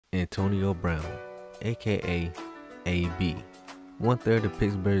Antonio Brown, aka AB, one-third of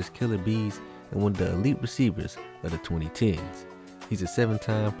Pittsburgh's Killer Bees and one of the elite receivers of the 2010s. He's a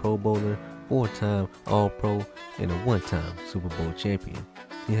 7-time Pro Bowler, 4-time All-Pro, and a 1-time Super Bowl champion.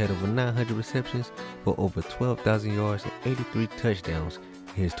 He had over 900 receptions for over 12,000 yards and 83 touchdowns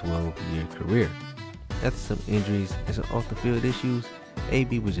in his 12-year career. After some injuries and some off-the-field issues,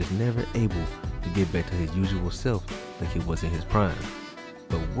 AB was just never able to get back to his usual self like he was in his prime.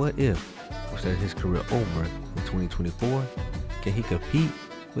 But what if we started his career over in 2024? Can he compete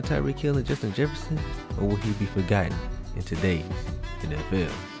with Tyreek Hill and Justin Jefferson, or will he be forgotten in today's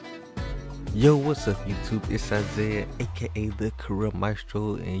NFL? Yo, what's up YouTube? It's Izayah, aka the Career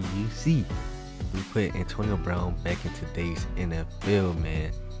Maestro, and you see, we put Antonio Brown back in today's NFL,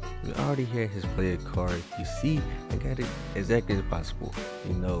 man. We already had his player card. You see, I got it exactly as possible.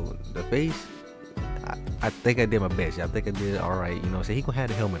 You know, the face, I think I did my best. I think I did alright. You know, so he gonna have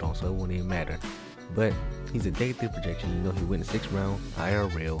the helmet on, so it won't even matter. But he's a day 3 projection. You know, he went in 6th round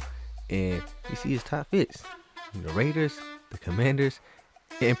IRL, and you see his top fits: the Raiders, the Commanders,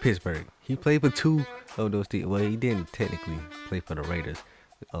 and Pittsburgh. He played for 2 of those teams. Well, he didn't technically play for the Raiders,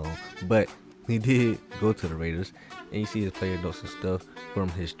 but he did go to the Raiders. And you see his player notes and stuff from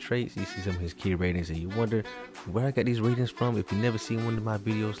his traits. You see some of his key ratings, and you wonder where I got these ratings from. If you never seen one of my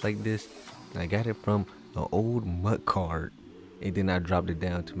videos like this, I got it from an old MUT card, and then I dropped it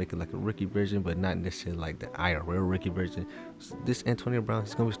down to make it like a rookie version, but not necessarily like the IRL rookie version. So this Antonio Brown,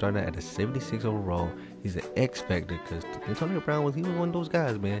 he's gonna be starting at a 76 overall. He's an X factor because Antonio Brown was one of those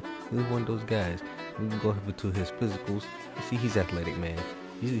guys, man. He was one of those guys. We can go over to his physicals. You see, he's athletic, man.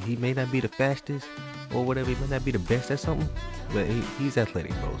 He may not be the fastest or whatever, he may not be the best at something, but he's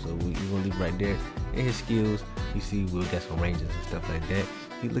athletic, bro. So we're gonna leave right there. And his skills, you see, we got some ranges and stuff like that.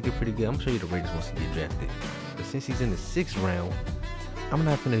 He's looking pretty good. I'm gonna show you the Raiders once he get drafted. But since he's in the 6th round, I'm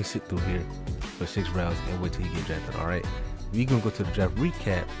not gonna sit through here for 6 rounds and wait till he get drafted. All right, we gonna go to the draft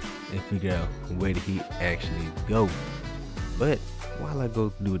recap and figure out where did he actually go. But while I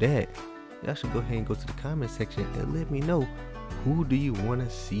go do that, y'all should go ahead and go to the comment section and let me know, who do you want to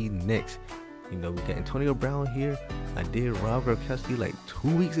see next? You know, we got Antonio Brown here. I did Rob Gronkowski like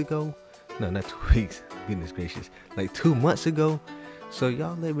 2 weeks ago. No, not 2 weeks. Goodness gracious, like 2 months ago. So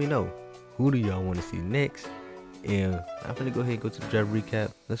y'all let me know, who do y'all want to see next? And I'm gonna go ahead and go to the draft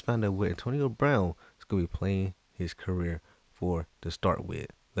recap. Let's find out where Antonio Brown is gonna be playing his career for to start with.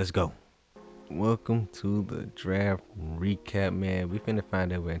 Let's go. Welcome to the draft recap, man. We finna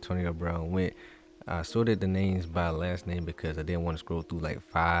find out where Antonio Brown went. I sorted the names by last name because I didn't want to scroll through like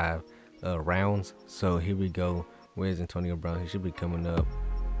 5 rounds. So here we go. Where's Antonio Brown? He should be coming up,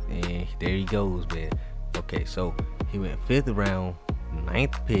 and there he goes, man. Okay, so he went 5th round,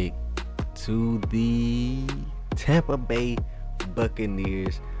 9th pick to the Tampa Bay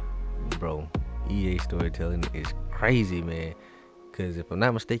Buccaneers. Bro, EA storytelling is crazy, man. Because if I'm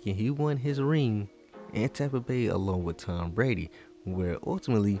not mistaken, he won his ring in Tampa Bay along with Tom Brady, where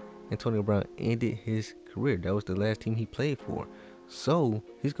ultimately Antonio Brown ended his career. That was the last team he played for. So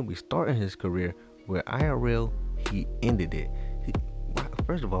he's gonna be starting his career where IRL he ended it.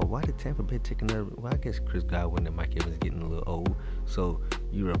 First of all, why did Tampa Bay take another? Well, I guess Chris Godwin and Mike Evans getting a little old. So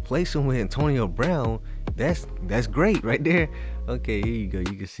you replace him with Antonio Brown. That's great right there. Okay, here you go.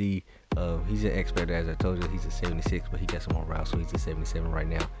 You can see he's an expert, as I told you. He's a 76, but he got some more routes, so he's a 77 right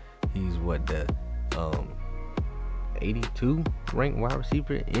now. He's what, the 82 ranked wide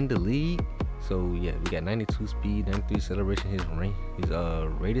receiver in the league. So yeah, we got 92 speed, 93 acceleration. His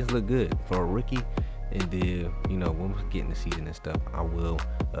ratings look good for a rookie. And then, you know, when we get in the season and stuff, I will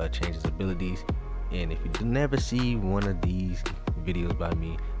change his abilities. And if you never see one of these videos by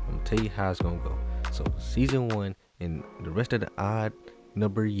me, I'm gonna tell you how it's gonna go. So season 1 and the rest of the odd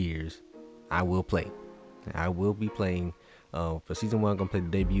number years, I will play. I will be playing. For season 1, I'm gonna play the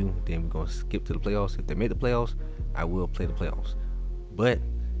debut. Then we're gonna skip to the playoffs. If they make the playoffs, I will play the playoffs. But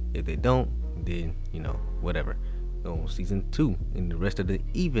if they don't, then, you know, whatever. On season 2 and the rest of the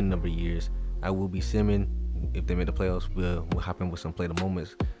even number years, I will be simming. If they make the playoffs, we'll hop in with some play the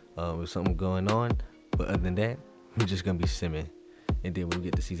moments with something going on. But other than that, we're just gonna be simming. And then when we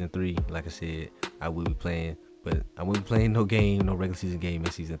get to season 3, like I said, I will be playing, but I won't be playing no regular season game in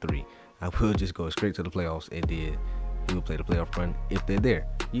season 3. I will just go straight to the playoffs, and then we'll play the playoff run if they're there.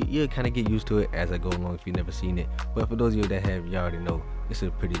 You'll kind of get used to it as I go along if you've never seen it. But for those of you that have, you already know it's a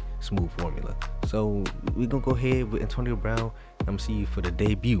pretty smooth formula. So we're gonna go ahead with Antonio Brown. I'm gonna see you for the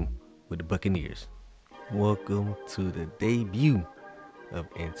debut with the Buccaneers. Welcome to the debut of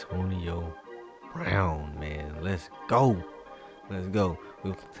Antonio Brown, man. Let's go.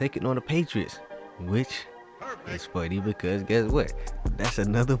 We'll take it on the Patriots, which It's funny because guess what? That's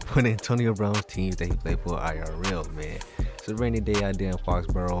another one of Antonio Brown's teams that he played for IRL, man. It's a rainy day out there in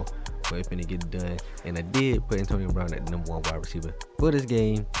Foxborough, but it's finna get done. And I did put Antonio Brown at the #1 wide receiver for this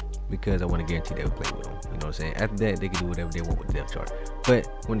game because I want to guarantee they would play with him. You know what I'm saying? After that, they can do whatever they want with the depth chart. But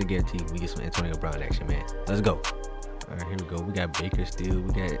I want to guarantee we get some Antonio Brown action, man. Let's go. All right, here we go. We got Baker still.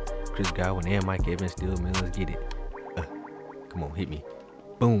 We got Chris Godwin and Mike Evans still, man. Let's get it. Come on, hit me.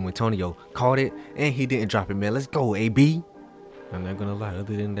 Boom, Antonio caught it, and he didn't drop it, man. Let's go, AB. I'm not gonna lie,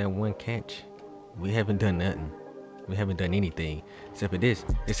 other than that one catch, we haven't done nothing. We haven't done anything except for this.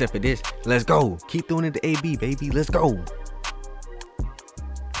 Let's go. Keep throwing it to AB, baby. Let's go.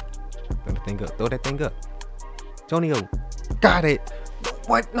 Throw that thing up. Throw that thing up. Antonio, got it.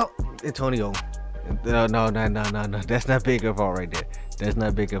 What? No, Antonio. No. That's not Baker's fault right there. That's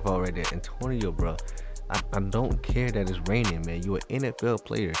not Baker's fault right there. Antonio, bro. I don't care that it's raining, man. You're an NFL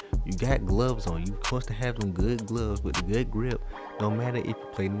player. You got gloves on. You're supposed to have them good gloves with a good grip. No matter if you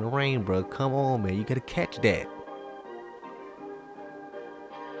play in the rain, bro. Come on, man. You gotta catch that.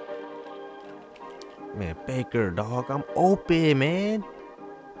 Man, Baker, dog. I'm open, man.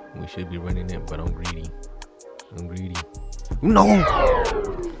 We should be running it, but I'm greedy. No!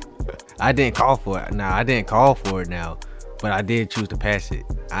 I didn't call for it. Nah, I didn't call for it now. But I did choose to pass it.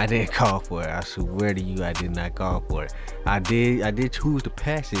 I didn't call for it. I swear to you, I did not call for it. I did choose to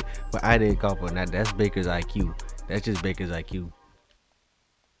pass it, but I didn't call for it. Now that's Baker's IQ. That's just Baker's IQ.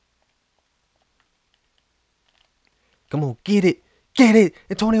 Come on, get it,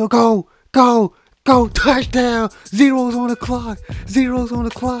 Antonio, go, touchdown. Zeros on the clock.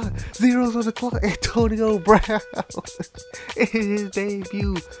 Antonio Brown in his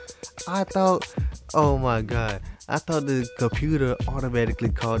debut. I thought, oh my God. I thought the computer automatically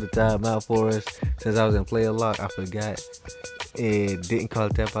called the timeout for us since I was in player lock. I forgot and didn't call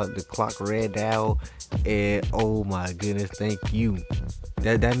the timeout. The clock ran down, and oh my goodness, thank you.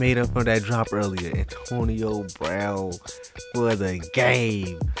 That made up for that drop earlier. Antonio Brown for the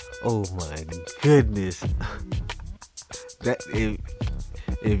game. Oh my goodness. That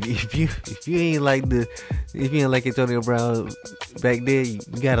if you ain't like Antonio Brown back then,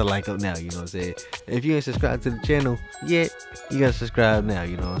 you gotta like him now, you know what I'm saying? If you ain't subscribed to the channel yet, you gotta subscribe now,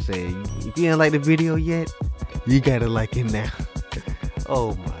 you know what I'm saying? If you ain't like the video yet, you gotta like it now.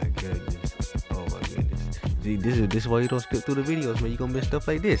 Oh my goodness. See, this is why you don't skip through the videos, man. You gonna miss stuff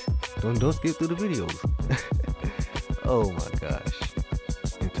like this. Don't skip through the videos. Oh my gosh.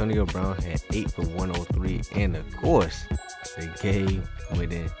 Antonio Brown had 8 for 103, and of course, the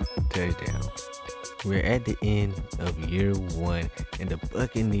game-winning touchdown. We're at the end of year 1, and the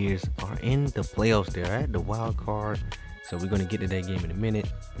Buccaneers are in the playoffs. They're at the wild card, so we're going to get to that game in a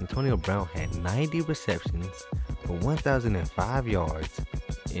minute. Antonio Brown had 90 receptions for 1,005 yards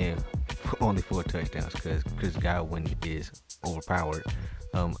and only 4 touchdowns because Chris Godwin is overpowered.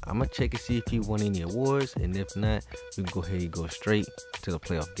 I'm going to check and see if he won any awards, and if not, we can go ahead and go straight to the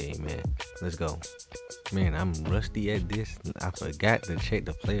playoff game, man. Let's go. Man, I'm rusty at this. I forgot to check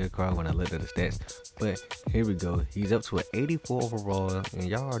the player card when I looked at the stats, but here we go. He's up to an 84 overall, and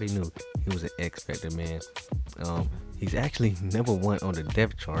y'all already knew he was an X Factor, man. He's actually #1 on the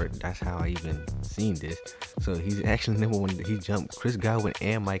depth chart. That's how I even seen this. So he's actually #1. He jumped Chris Godwin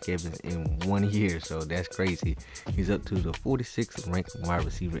and Mike Evans in 1 year. So that's crazy. He's up to the 46th ranked wide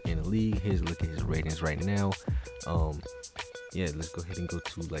receiver in the league. Here's a look at his ratings right now. Yeah, let's go ahead and go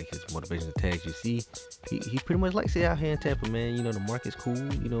to like his motivational tags. You see, he pretty much likes it out here in Tampa, man. You know, the market's cool.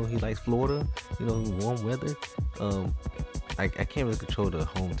 You know, he likes Florida. You know, warm weather. I can't really control the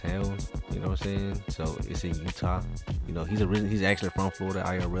hometown, you know what I'm saying? So it's in Utah. You know, he's actually from Florida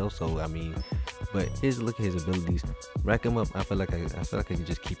IRL. So I mean, but here's a look at his abilities. Rack him up. I feel like I can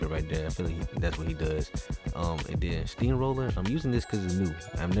just keep it right there. I feel like that's what he does. And then Steamroller. I'm using this because it's new.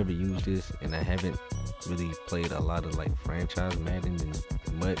 I've never used this, and I haven't really played a lot of like franchise Madden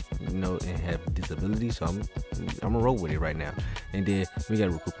and much, you know, and have disabilities. So I'm gonna roll with it right now. And then we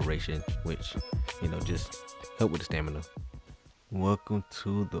got recuperation, which, you know, just help with the stamina. Welcome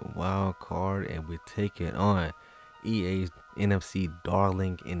to the wild card, and we're taking on EA's NFC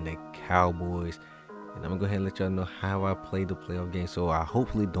darling in the Cowboys. And I'm gonna go ahead and let y'all know how I play the playoff game, so I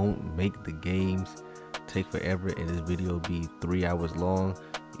hopefully don't make the games take forever and this video be 3 hours long,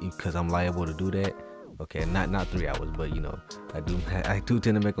 because I'm liable to do that. Okay, not 3 hours, but you know, I do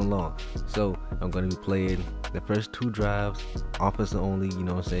tend to make them long. So I'm gonna be playing the first 2 drives offensive only, you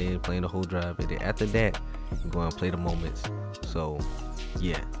know what I'm saying, playing the whole drive, and then after that I'm going to play the moments. So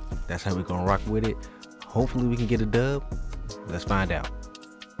yeah, that's how we're gonna rock with it. Hopefully we can get a dub. Let's find out.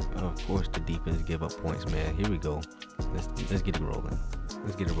 Of course the defense give up points, man. Here we go. Let's get it rolling.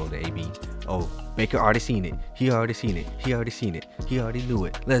 Let's get a roll to AB. Oh, Baker already seen it. He already seen it. He already seen it. He already knew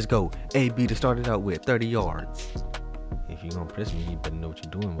it. Let's go. AB to start it out with 30 yards. If you're gonna press me, you better know what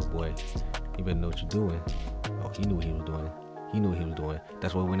you're doing, my boy. You better know what you're doing. Oh, he knew what he was doing. He knew what he was doing.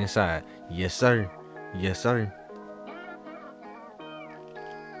 That's why we went inside. Yes, sir. Yes, sir.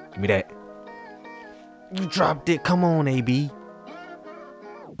 Give me that. You dropped it. Come on, AB.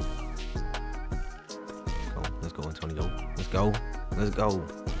 Let's go, Antonio. Let's go. Let's go.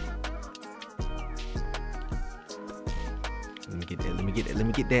 Let me get that. Let me get that. Let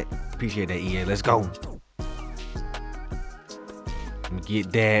me get that. Appreciate that, EA. Let's go. Let me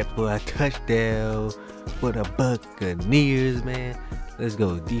get that for a touchdown for the Buccaneers, man. Let's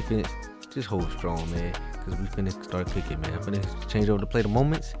go. Defense, just hold strong, man, because we finna start cooking, man. I'm finna change over to play the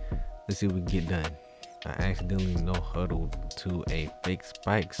moments. Let's see what we can get done. I accidentally no huddled to a fake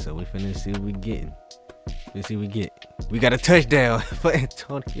spike, so we finna see what we getting. Let's see what we get. We got a touchdown for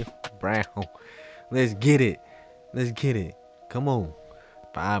Antonio Brown. Let's get it. Let's get it. Come on.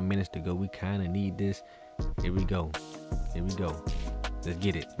 5 minutes to go. We kind of need this. Here we go. Here we go. Let's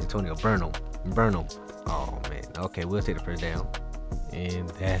get it. Antonio, burn him. Burn him. Oh, man. Okay, we'll take the first down. And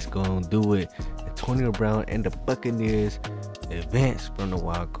that's going to do it. Antonio Brown and the Buccaneers advance from the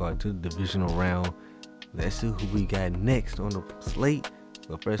wild card to the divisional round. Let's see who we got next on the slate.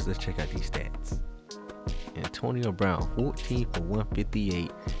 But first, let's check out these stats. Antonio Brown, 14 for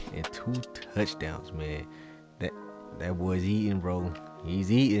 158 and 2 touchdowns, man. That boy's eating, bro.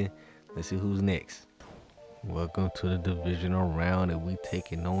 He's eating. Let's see who's next. Welcome to the divisional round, and we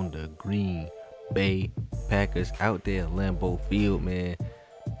taking on the Green Bay Packers out there at Lambeau Field, man.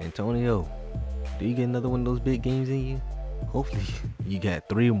 Antonio, do you get another one of those big games in you? Hopefully you got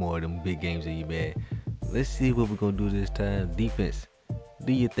 3 more of them big games in you, man. Let's see what we're gonna do this time. Defense,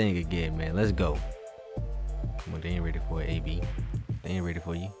 do your thing again, man. Let's go. Come on, they ain't ready for it, AB. They ain't ready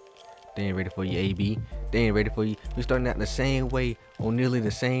for you. They ain't ready for you, AB. They ain't ready for you. We're starting out the same way on nearly the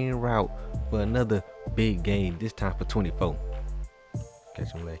same route for another big game. This time for 24.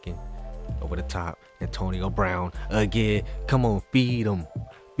 Catch him lacking. Over the top. Antonio Brown again. Come on, feed him.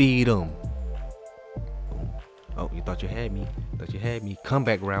 Feed him. Oh, you thought you had me. Thought you had me.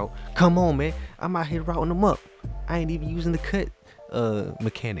 Comeback route. Come on, man. I'm out here routing them up. I ain't even using the cut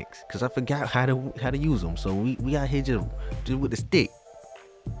mechanics because I forgot how to use them. So we out here just with the stick.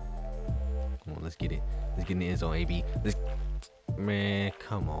 Come on, let's get it. Let's get in the end zone, AB. Man,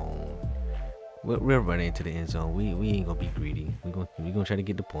 come on. We're running into the end zone. We ain't gonna be greedy. We gonna try to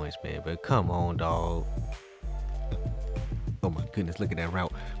get the points, man. But come on, dog. Oh my goodness, look at that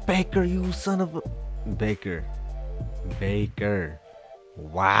route. Baker, you son of a Baker.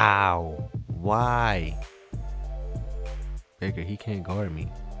 Wow. Why? Baker, he can't guard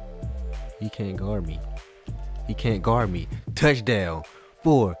me. He can't guard me. He can't guard me. Touchdown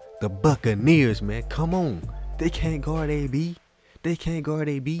for the Buccaneers, man. Come on. They can't guard AB. They can't guard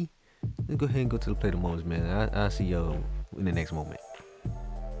AB. Let's go ahead and go to the play the moments, man. I'll see y'all in the next moment.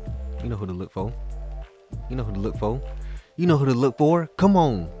 You know who to look for. You know who to look for. You know who to look for. Come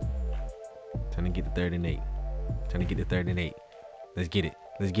on. Trying to get the 3rd and 8. Trying to get the 3rd and 8. Let's get it.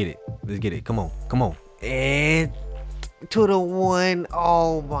 Let's get it. Let's get it. Come on. Come on. And to the 1.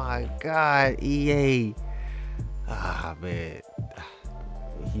 Oh my God. EA. Ah, man.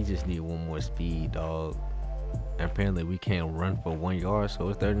 He just need 1 more speed, dog. And apparently we can't run for 1 yard, so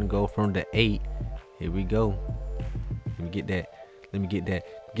it's 3rd and goal from the 8. Here we go. Let me get that. Let me get that.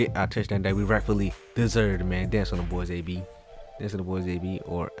 Get our touchdown that we rightfully deserved, man. Dance on the boys, AB. Dance on the boys, AB.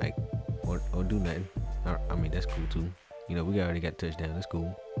 Or do nothing. I mean, that's cool too. You know, we already got a touchdown. That's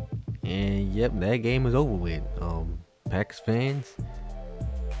cool. And yep, that game is over with. Packers fans,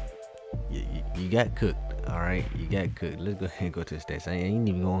 you got cooked. All right, you got cooked. Let's go ahead and go to the stats. I ain't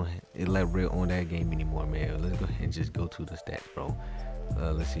even gonna elaborate on that game anymore, man. Let's go ahead and just go to the stats, bro.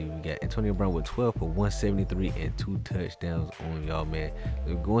 Let's see. We got Antonio Brown with 12 for 173 and 2 touchdowns on y'all, man.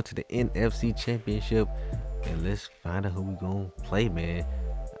 We're going to the NFC Championship, and let's find out who we gonna play, man.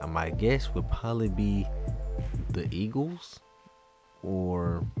 My guess would probably be the Eagles,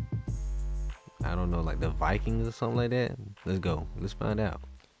 or I don't know, like the Vikings or something like that. Let's go. Let's find out.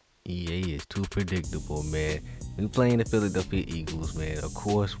 EA is too predictable, man. We playing the Philadelphia Eagles, man. Of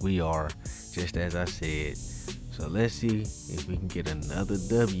course we are, just as I said. So let's see if we can get another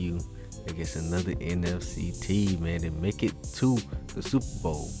W against another NFC team, man, and make it to the Super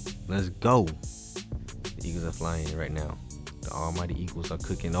Bowl. Let's go. The Eagles are flying right now. The almighty Eagles are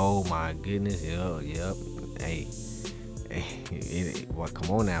cooking. Oh my goodness. Yep. Hey. Well, come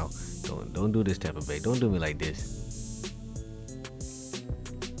on now. Don't do this, Tampa Bay. Don't do me like this.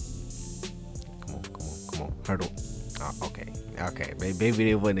 Come on. Hurdle. Oh, okay. Okay, maybe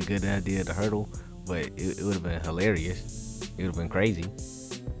it wasn't a good idea to hurdle, but it would have been hilarious. It would have been crazy.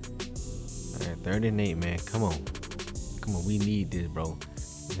 All right, 3rd and 8, man. Come on. Come on, we need this, bro.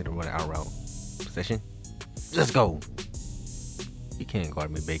 We hit a run out route. Possession. Let's go. He can't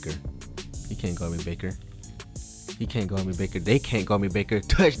guard me, Baker. He can't guard me, Baker. He can't guard me, Baker. They can't guard me, Baker.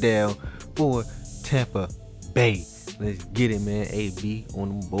 Touchdown for Tampa Bay. Let's get it, man. AB on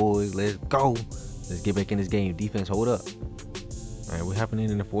them boys. Let's go. Let's get back in this game. Defense, hold up. All right, we're happening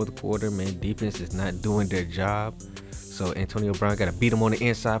in the 4th quarter, man. Defense is not doing their job. So Antonio Brown got to beat him on the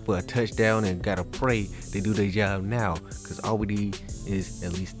inside for a touchdown and got to pray they do their job now, because all we need is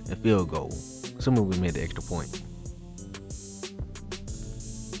at least a field goal. Assuming we made the extra point.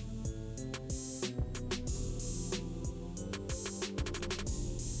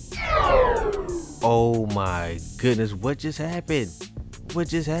 Oh my goodness, what just happened? What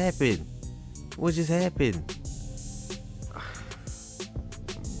just happened? What just happened?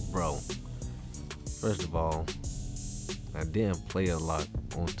 Bro, first of all, I didn't play a lot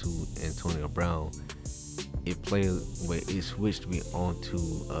onto Antonio Brown. It switched me onto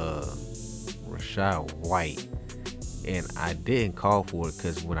Rachaad White, and I didn't call for it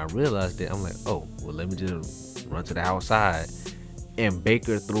because when I realized that, I'm like, oh well, let me just run to the outside, and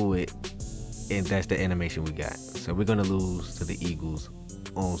Baker threw it, and that's the animation we got. So we're gonna lose to the Eagles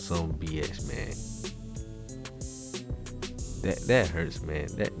on some BS, man. That hurts, man.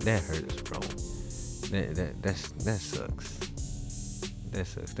 That hurts, bro. That sucks. That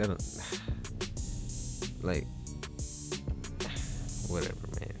sucks. That don't, like, whatever,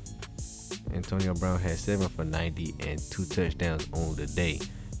 man. Antonio Brown had 7 for 90 and 2 touchdowns on the day.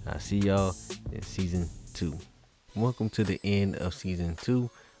 I'll see y'all in season 2. Welcome to the end of season 2,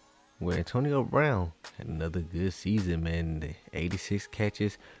 where Antonio Brown had another good season, man. 86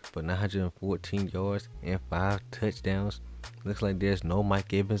 catches for 914 yards and 5 touchdowns. Looks like there's no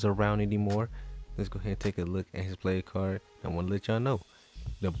Mike Evans around anymore. Let's go ahead and take a look at his play card. I want to let y'all know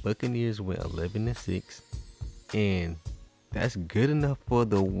the Buccaneers went 11-6, and that's good enough for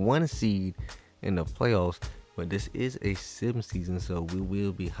the 1 seed in the playoffs. But this is a sim season, so we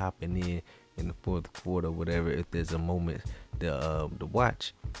will be hopping in the 4th quarter, whatever, if there's a moment to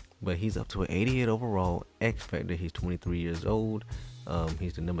watch. But he's up to an 88 overall. X factor. He's 23 years old.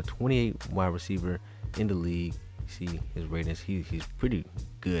 He's the number 28 wide receiver in the league. See his ratings. He's pretty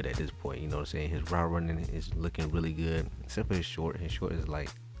good at this point. You know what I'm saying? His route running is looking really good, except for his short. His short is like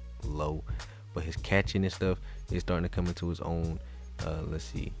low, but his catching and stuff is starting to come into his own. Let's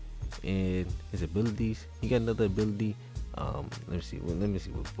see, and his abilities. He got another ability. Let me see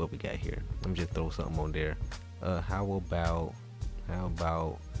what we got here. Let me just throw something on there. How about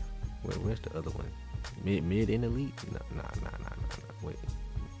where's the other one? Mid and elite? Nah. Wait,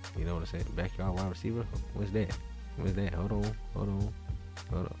 you know what I'm saying? Backyard wide receiver. What's that? Hold on.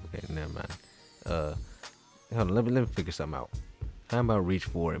 Okay, never mind. Hold on. Let me figure something out. How about reach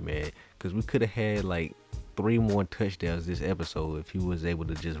for it, man? Because we could have had like 3 more touchdowns this episode if he was able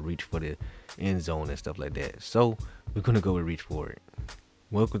to just reach for the end zone and stuff like that. So we're gonna go and reach for it.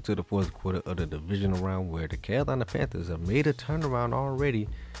 Welcome to the 4th quarter of the divisional round, where the Carolina Panthers have made a turnaround already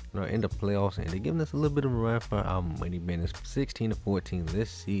and are in the playoffs, and they're giving us a little bit of a run for our money, man. It's 16-14. Let's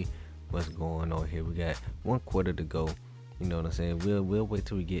see what's going on here. We got 1 quarter to go. You know what I'm saying? We'll wait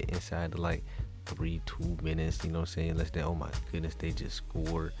till we get inside the like 2 minutes. You know what I'm saying? Less than. Oh my goodness, they just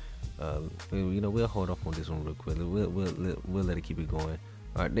scored. We'll hold off on this one real quick. We'll let it keep it going.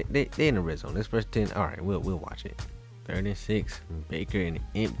 All right, they in the red zone. This first 10. All right, we'll watch it. 3rd and 6. Baker in an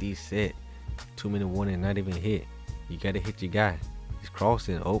empty set. 2-minute warning, not even hit. You gotta hit your guy. He's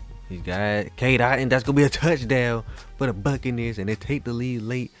crossing. Oh, he's got Kate out, and that's gonna be a touchdown for the Buccaneers, and they take the lead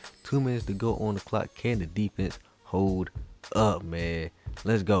late. 2 minutes to go on the clock. Can the defense hold up, man?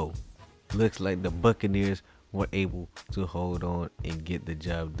 Let's go. Looks like the Buccaneers were able to hold on and get the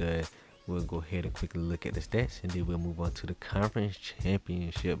job done. We'll go ahead and quickly look at the stats, and then we'll move on to the conference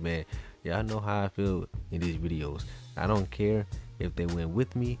championship, man. Y'all know how I feel in these videos. I don't care if they win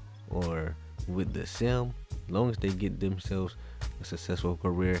with me or with the sim, as long as they get themselves a successful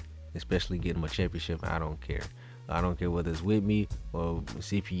career, especially getting a championship. I don't care. I don't care whether it's with me or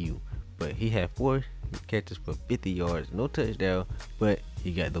CPU. But he had 4 catches for 50 yards, no touchdown, but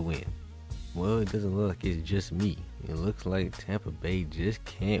he got the win. Well, it doesn't look like it's just me. It looks like Tampa Bay just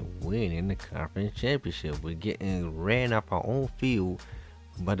can't win in the conference championship. We're getting ran off our own field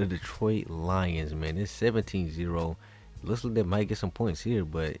by the Detroit Lions, man. It's 17-0. Looks like they might get some points here,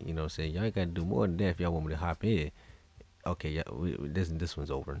 but you know what I'm saying, y'all gotta do more than that if y'all want me to hop in. Okay, yeah, this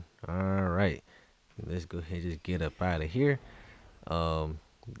one's over. Alright. Let's go ahead and just get up out of here.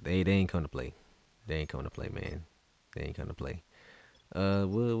 They ain't come to play. They ain't come to play, man. They ain't come to play.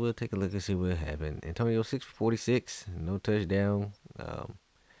 We'll take a look and see what happened. Antonio 6 for 46, no touchdown.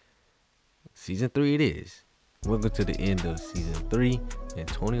 Season 3 it is. Welcome to the end of season 3.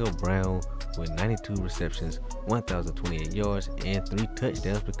 Antonio Brown with 92 receptions, 1,028 yards, and 3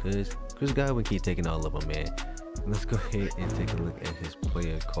 touchdowns because Chris Godwin keep taking all of them, man. Let's go ahead and take a look at his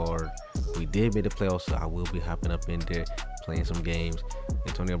player card. We did make the playoffs, so I will be hopping up in there playing some games.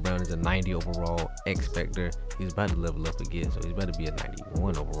 Antonio Brown is a 90 overall X Factor. He's about to level up again, so he's about to be a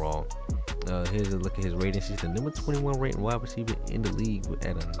 91 overall. Here's a look at his ratings. He's the number 21 rating wide receiver in the league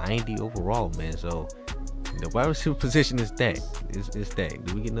at a 90 overall, man. So the wide receiver position is stacked. It's stacked.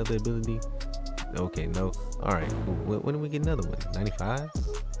 Do we get another ability? Okay, no. All right. When do we get another one? 95?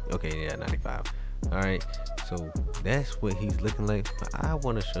 Okay, yeah, 95. All right. So that's what he's looking like. But I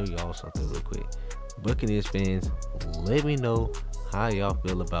want to show y'all something real quick. Buccaneers fans, let me know how y'all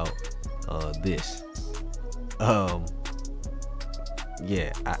feel about this.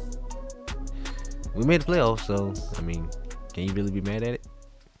 Yeah, we made the playoffs, so I mean, can you really be mad at it?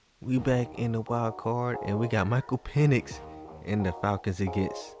 We back in the wild card, and we got Michael Penix in the Falcons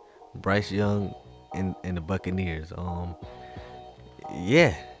against Bryce Young in the Buccaneers.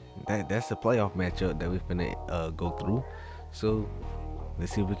 Yeah, that's the playoff matchup that we're finna go through. So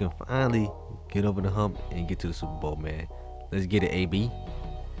let's see if we can finally get over the hump and get to the Super Bowl, man. Let's get it, AB.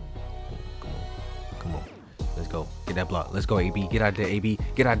 Come on. Let's go. Get that block. Let's go, AB. Get out there, AB.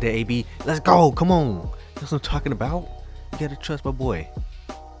 Get out there, AB. Let's go. Come on. That's what I'm talking about. You gotta trust my boy.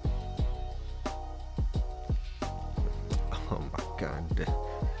 Oh my God.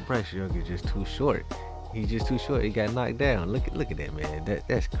 Bryce Young is just too short. He's just too short. He got knocked down. Look at that, man.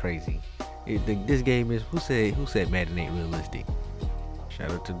 That's crazy. This game is who said Madden ain't realistic.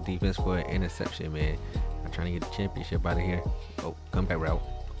 Shout out to the defense for an interception, man. I'm trying to get the championship out of here. Oh, comeback route.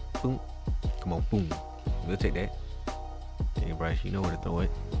 Boom. Come on, boom. We'll take that. Hey, Bryce, you know where to throw it.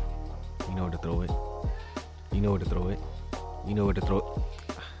 You know where to throw it. You know where to throw it. You know where to throw it.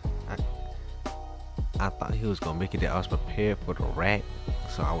 I thought he was gonna make it there. I was prepared for the rat,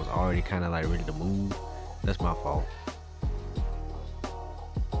 so I was already kind of like ready to move. That's my fault.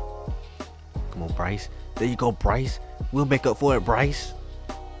 Come on, Bryce. There you go, Bryce. We'll make up for it, Bryce.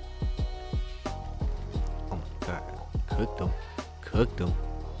 Oh my God. Cooked him. Cooked him.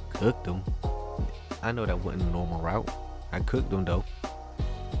 Cooked him. I know that wasn't a normal route. I cooked them though.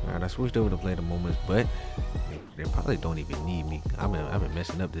 Alright, I switched over to play the moments, but they probably don't even need me. I've been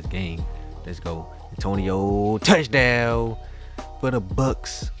messing up this game. Let's go. Antonio, touchdown for the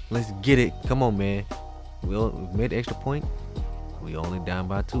Bucks. Let's get it. Come on, man. We made the extra point. We only down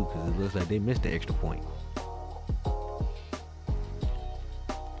by 2 because it looks like they missed the extra point.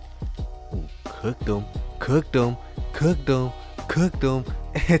 Ooh, cooked them. Cooked them. Cooked them. Cooked them.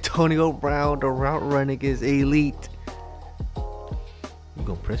 Antonio Brown, the route running is elite. You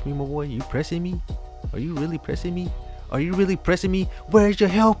gonna press me, my boy? You pressing me? Are you really pressing me? Are you really pressing me? Where's your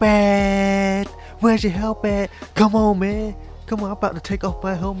help at? Where's your help at? Come on, man. Come on, I'm about to take off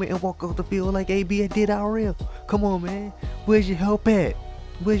my helmet and walk off the field like AB did our real. Come on, man. Where's your help at?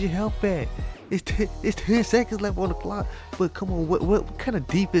 Where's your help at? It's 10 seconds left on the clock. But come on, what kind of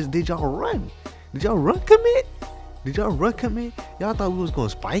defense did y'all run? Did y'all run commit? Did y'all run commit? Y'all thought we was gonna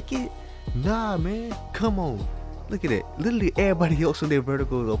spike it? Nah, man. Come on. Look at it. Literally everybody else on their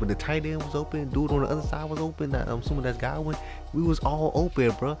vertical was open. The tight end was open. Dude on the other side was open. I'm assuming that's Godwin. We was all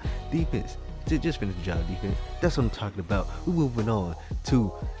open, bro. Defense. Just finish the job, defense. That's what I'm talking about. We're moving on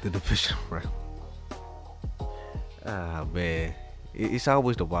to the divisional round. Ah, man. It's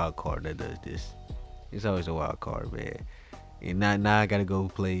always the wild card that does this. It's always the wild card, man. And now I gotta go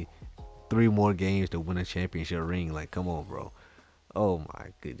play 3 more games to win a championship ring. Like, come on, bro. Oh my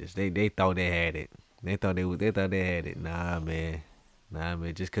goodness. They thought they had it. They thought they had it. Nah, man.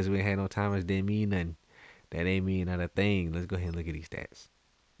 Just because we ain't had no timers didn't mean nothing. That ain't mean not a thing. Let's go ahead and look at these stats.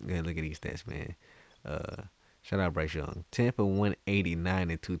 Go ahead and look at these stats, man. Shout out Bryce Young. 10 for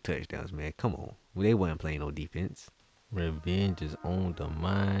 189 and 2 touchdowns, man. Come on. They wasn't playing no defense. Revenge is on the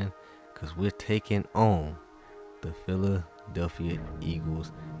mind because we're taking on the Philadelphia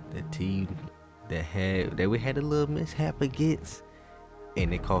Eagles, the team that we had a little mishap against,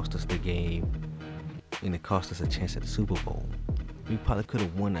 and it cost us the game, and it cost us a chance at the Super Bowl. We probably could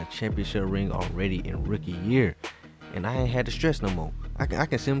have won a championship ring already in rookie year, and I ain't had to stress no more. I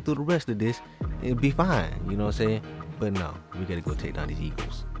can send them through the rest of this and it'll be fine, you know what I'm saying? But no, we gotta go take down these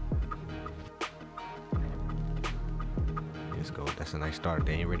Eagles. Let's go. That's a nice start.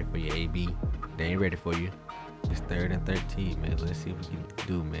 They ain't ready for you, AB. They ain't ready for you. It's 3rd and 13, man. Let's see what we can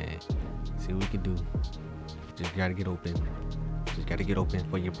do, man. See what we can do. Just gotta get open. Just gotta get open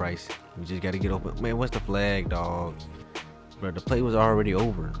for your Bryce. We just gotta get open. Man, what's the flag, dog? Bro, the play was already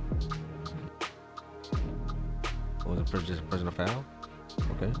over. Was it just a personal foul?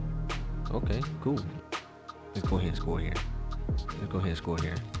 Okay. Okay, cool. Let's go ahead and score here. Let's go ahead and score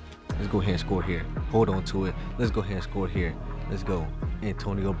here. Let's go ahead and score here. Hold on to it. Let's go ahead and score here. Let's go.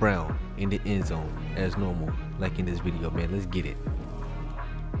 Antonio Brown in the end zone as normal, like in this video, man. Let's get it.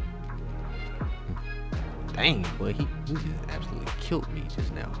 Dang, boy, he just absolutely killed me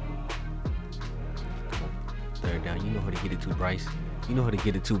just now. Come on. Third down. You know how to get it to Bryce. You know how to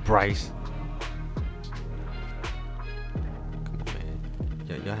get it to Bryce. Come on,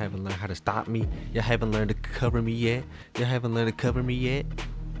 man. Y'all haven't learned how to stop me. Y'all haven't learned to cover me yet. Y'all haven't learned to cover me yet.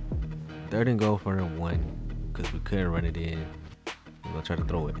 Third and goal for a 1 because we couldn't run it in. We're gonna try to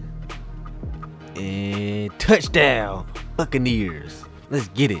throw it. And touchdown, Buccaneers. Let's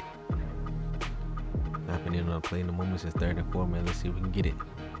get it. I've been in on a play in the moment since 3rd and 4, man. Let's see if we can get it.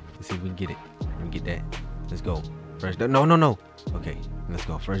 Let's see if we can get it. Let me get that. Let's go. First down. No. Okay, let's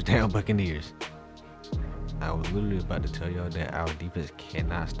go. First down, Buccaneers. I was literally about to tell y'all that our defense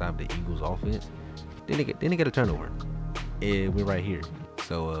cannot stop the Eagles' offense. Then they get a turnover. And we're right here.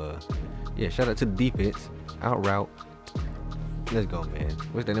 So, yeah, shout out to the defense. Out route. Let's go, man.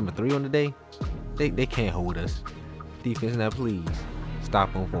 What's that, number 3 on the day? They can't hold us. Defense, now please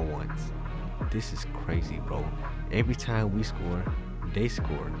stop them for once. This is crazy, bro. Every time we score, they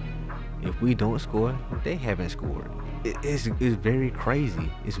score. If we don't score, they haven't scored. It's very crazy.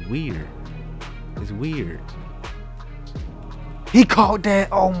 It's weird. It's weird. He caught that.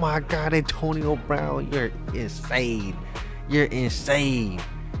 Oh my God, Antonio Brown, you're insane. You're insane.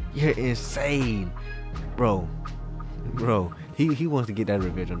 You're insane, bro. He wants to get that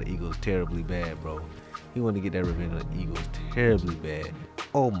revenge on the Eagles terribly bad, bro. He wants to get that revenge on the Eagles terribly bad.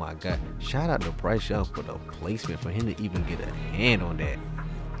 Oh my God. Shout out to Bryce Young for the placement, for him to even get a hand on that.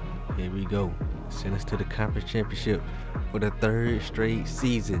 Here we go. Send us to the conference championship for the 3rd straight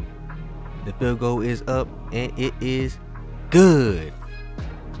season. The field goal is up and it is good.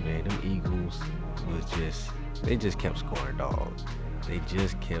 Man, them Eagles was they just kept scoring, dog. They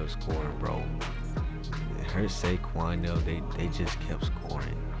just kept scoring, bro. It hurt Saquon, though. They just kept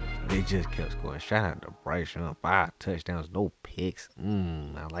scoring. They just kept scoring. Shout out to Bryce Young. 5 touchdowns, no picks.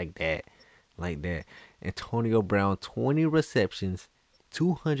 I like that. Like that. Antonio Brown, 20 receptions,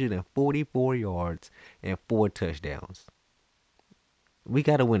 244 yards, and 4 touchdowns. We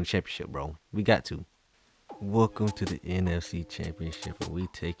got to win the championship, bro. We got to. Welcome to the NFC Championship, and we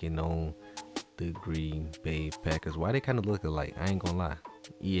taking on the Green Bay Packers. Why they kind of look alike? I ain't gonna lie.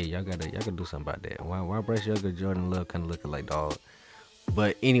 Yeah, y'all gotta do something about that. Why Bryce Young and Jordan Love kind of look alike, dog?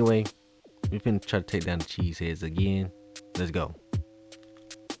 But anyway, we finna try to take down the Cheeseheads again. Let's go.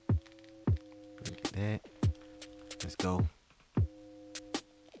 Look at that. Let's go.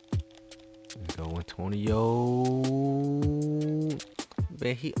 Let's go, Antonio.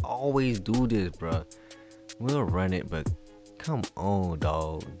 Man, he always do this, bro. We'll run it, but come on,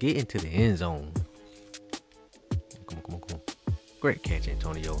 dog. Get into the end zone. Come on. Great catch,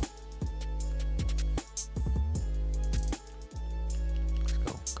 Antonio. Let's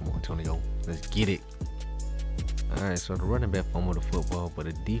go. Come on, Antonio. Let's get it. Alright, so the running back fumbled the football, but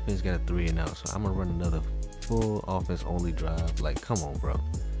the defense got a 3 and out. So I'm going to run another full offense only drive. Like, come on, bro.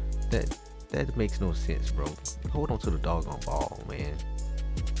 That makes no sense, bro. Hold on to the doggone ball, man.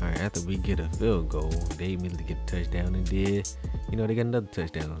 Alright, after we get a field goal, they immediately get a touchdown and they got another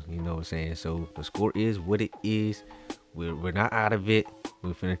touchdown. You know what I'm saying? So the score is what it is. We're not out of it.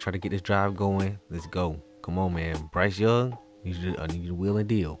 We're finna try to get this drive going. Let's go. Come on, man. Bryce Young, I need you to wheel and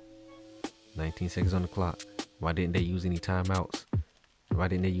deal. 19 seconds on the clock. Why didn't they use any timeouts?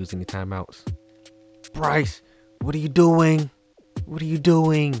 Bryce, what are you doing? You know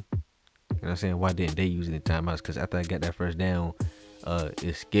what I'm saying? Why didn't they use any timeouts? Because after I got that first down,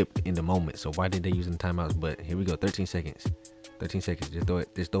 it skipped in the moment. So why did they use any timeouts? But here we go. 13 seconds. Just throw it.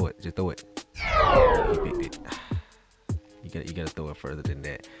 He picked it. You gotta throw it further than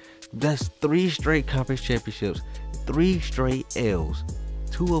that. That's 3 straight conference championships, 3 straight L's.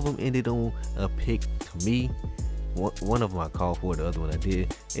 2 of them ended on a pick to me. One of them I called for, the other one I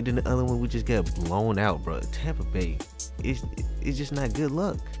did, and then the other one we just got blown out, bro. Tampa Bay, it's just not good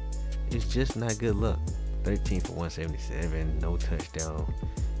luck. 13 for 177, no touchdown.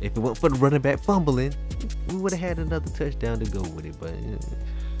 If it weren't for the running back fumbling, we would have had another touchdown to go with it. But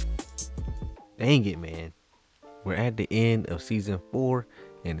dang it, man. We're at the end of season 4,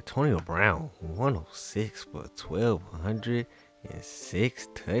 and Antonio Brown, 106 for 1,206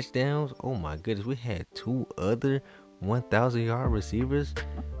 touchdowns. Oh my goodness, we had 2 other 1,000-yard receivers,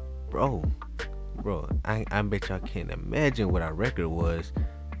 bro. I bet y'all can't imagine what our record was.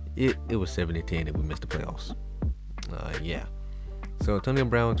 It was 7-10 and we missed the playoffs. Yeah. So Antonio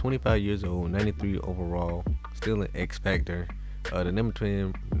Brown, 25 years old, 93 overall, still an X factor. The number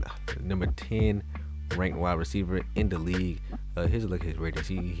 10 ranked wide receiver in the league. Here's a look at his ratings.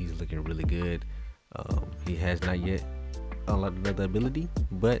 He's looking really good. He has not yet unlocked another ability,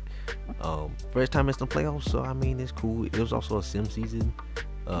 but first time in the playoffs, so I mean it's cool. It was also a sim season,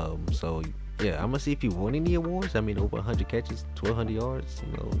 so yeah, I'm gonna see if he won any awards. I mean, over 100 catches, 1,200 yards,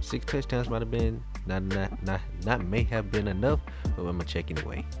 6 touchdowns might have been not may have been enough, but I'm gonna check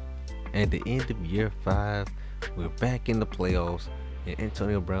anyway. At the end of year 5, we're back in the playoffs, and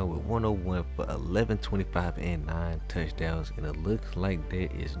Antonio Brown with 101 for 1125 and 9 touchdowns, and it looks like there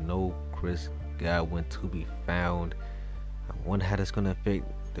is no Chris Godwin to be found. I wonder how that's gonna affect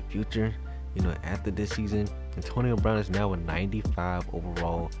the future. After this season, Antonio Brown is now a 95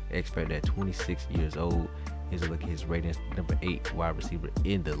 overall, expert at 26 years old. Here's a look at his ratings, number 8 wide receiver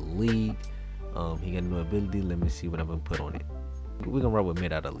in the league. He got a new ability. Let me see what I'm gonna put on it. We're gonna run with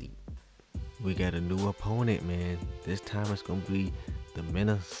mid out elite. We got a new opponent, man. This time it's gonna be the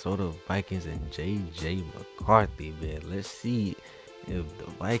Minnesota Vikings and JJ McCarthy, man. Let's see if the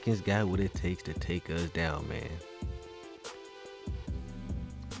Vikings got what it takes to take us down, man.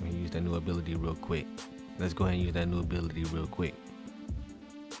 I'm gonna use that new ability real quick. Let's go ahead and use that new ability real quick.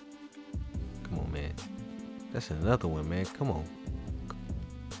 Come on, man. That's another one, man. Come on.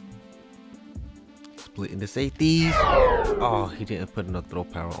 Splitting the safeties. Oh, he didn't put enough throw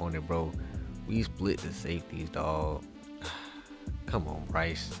power on it, bro. We split the safeties, dog. Come on,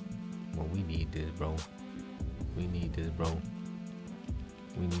 Bryce. Well, we need this, bro. We need this, bro.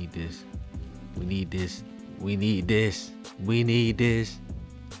 We need this. We need this. We need this. We need this.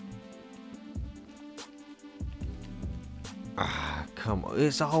 Come on.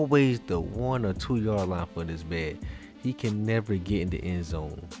 It's always the 1 or 2 yard line for this bad. He can never get in the end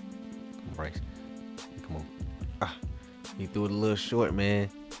zone. Bryce. Come on. He threw it a little short, man.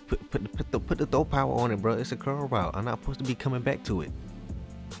 Put the throw power on it, bro. It's a curl route. I'm not supposed to be coming back to it.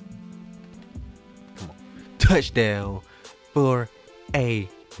 Come on. Touchdown for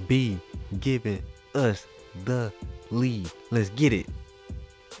AB, giving us the lead. Let's get it.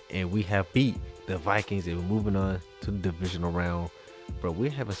 And we have beat the Vikings, and we're moving on to the divisional round. Bro,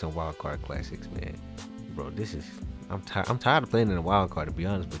 we're having some wild card classics, man. Bro, I'm tired of playing in a wild card, to be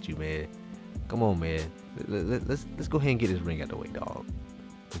honest with you, man. Come on, man. Let's go ahead and get this ring out the way, dog.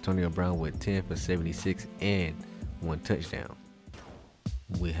 Antonio Brown with 10 for 76 and 1 touchdown.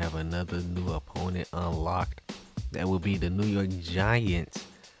 We have another new opponent unlocked. That will be the New York Giants,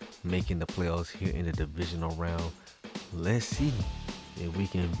 making the playoffs here in the divisional round. Let's see if we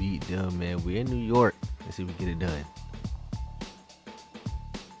can beat them, man. We're in New York. Let's see if we get it done.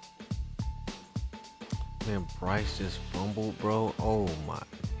 Man, Bryce just fumbled, bro. Oh my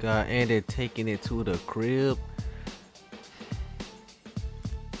God. And they're taking it to the crib.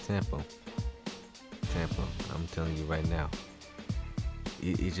 Tampa, I'm telling you right now,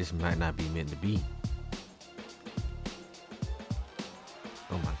 it just might not be meant to be.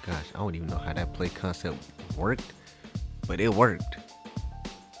 Oh my gosh, I don't even know how that play concept worked, but it worked.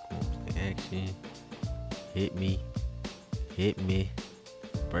 Come on, play action. Hit me.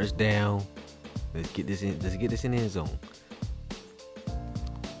 First down. Let's get this in the end zone.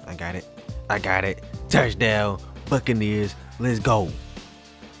 I got it. Touchdown, Buccaneers. Let's go.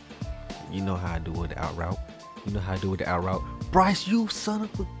 You know how I do with the out route. Bryce, you son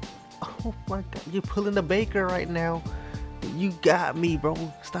of a... Oh my God. You're pulling the Baker right now. You got me, bro.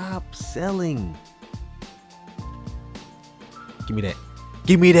 Stop selling. Give me that.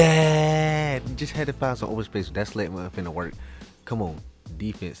 You just had to find some open space. That's letting my finna work. Come on.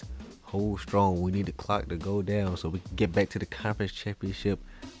 Defense. Hold strong. We need the clock to go down so we can get back to the conference championship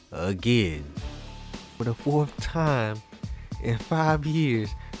again. For the 4th time in 5 years,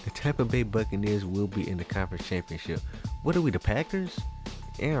 the Tampa Bay Buccaneers will be in the conference championship. What are we, the Packers?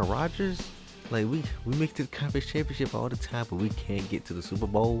 Aaron Rodgers? Like, we make it to the conference championship all the time, but we can't get to the Super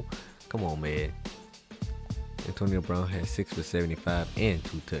Bowl. Come on, man. Antonio Brown has 6 for 75 and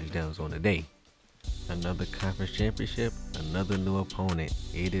 2 touchdowns on the day. Another conference championship, another new opponent.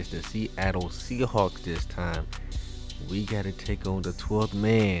 It is the Seattle Seahawks this time. We got to take on the 12th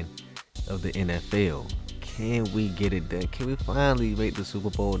man of the NFL. Can we get it done? Can we finally make the Super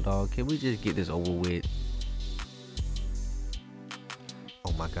Bowl, dog? Can we just get this over with?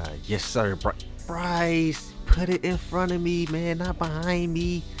 Oh my God. Yes, sir. Bryce, put it in front of me, man, not behind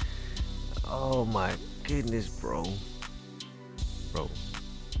me. Oh my goodness, bro. Bro,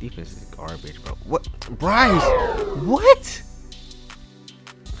 defense is garbage, bro. What? Bryce, what?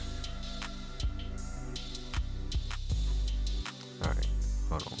 All right,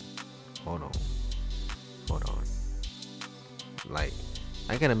 hold on.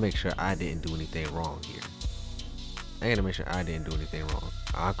 gotta make sure I didn't do anything wrong here. I gotta make sure I didn't do anything wrong.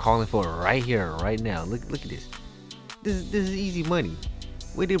 I'm calling for it right here, right now. Look at this. This is easy money.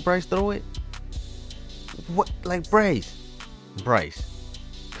 Where did Bryce throw it? What? Like Bryce,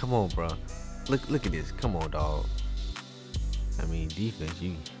 come on, bro. Look at this. Come on, dog. I mean, defense.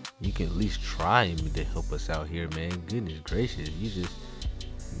 You can at least try to help us out here, man. Goodness gracious, you just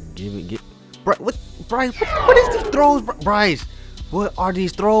get. What, Bryce? What is these throws, Bryce? What are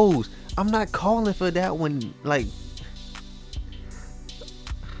these throws? I'm not calling for that one. Like,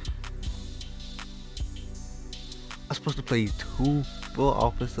 I'm supposed to play 2 full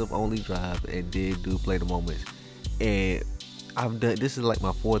offensive only drives and then do play the moments. And I've done. This is like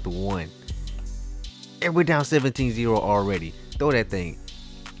my 4th one, and we're down 17-0 already. Throw that thing.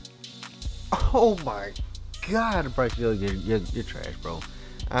 Oh my God, Bryce, you're trash, bro.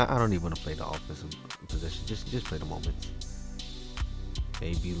 I don't even want to play the offensive possession. Just play the moments.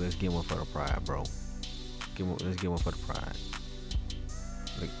 AB, let's get one for the pride, bro. Let's get one for the pride.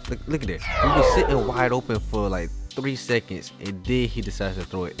 Look at that. We were sitting wide open for like 3 seconds, and then he decides to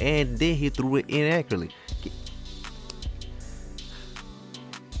throw it, and then he threw it inaccurately.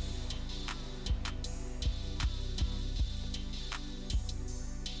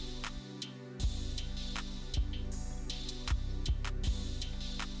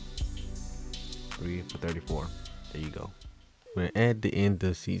 For 34. There you go. We're at the end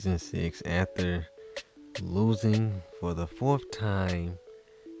of season 6 after losing for the 4th time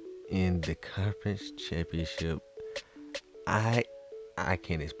in the conference championship. I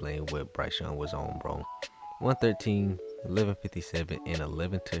can't explain what Bryce Young was on, bro. 113, 1157, and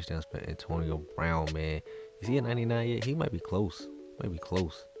 11 touchdowns by Antonio Brown, man. Is he a 99 yet? He might be close.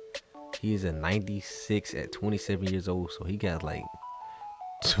 He is a 96 at 27 years old, so he got like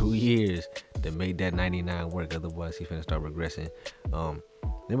 2 years to make that 99 work. Otherwise, he's finna start regressing.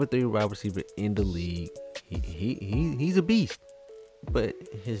 Number 3 wide receiver in the league. He's a beast, but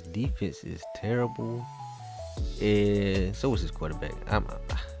his defense is terrible, and so is his quarterback. I'm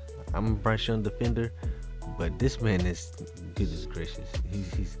a Bryce Young defender, but this man is, goodness gracious,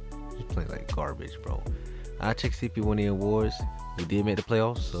 he's playing like garbage, bro. I checked see if he won any awards. We did make the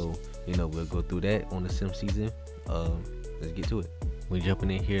playoffs, so we'll go through that on the sim season. Let's get to it. We're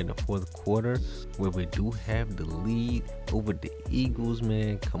jumping in here in the 4th quarter where we do have the lead over the Eagles,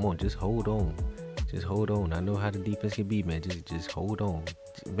 man. Come on, just hold on. I know how the defense can be, man. Just hold on.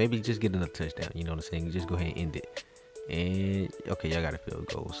 Maybe just get another touchdown. You know what I'm saying? Just go ahead and end it. And okay, y'all got a field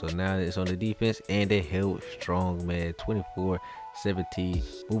goal. So now it's on the defense, and they held strong, man. 24-17.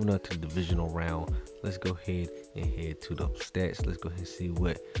 Moving on to the divisional round. Let's go ahead and head to the stats. Let's go ahead and see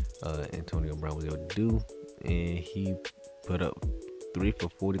what Antonio Brown was able to do. And he put up 3 for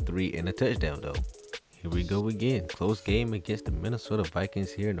 43 and a touchdown, though. Here we go again. Close game against the Minnesota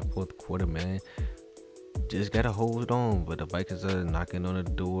Vikings here in the 4th quarter, man. Just gotta hold on, but the Vikings are knocking on the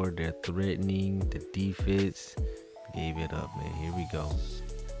door. They're threatening. The defense gave it up, man. Here we go.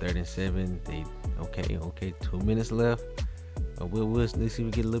 3rd and 7. They okay. 2 minutes left. Let's see if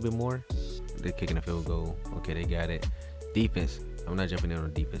we get a little bit more. They're kicking a field goal. Okay, they got it. Defense. I'm not jumping in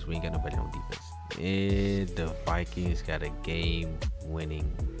on defense. We ain't got nobody on defense. And the Vikings got a game-winning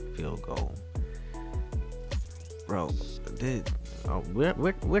field goal, bro.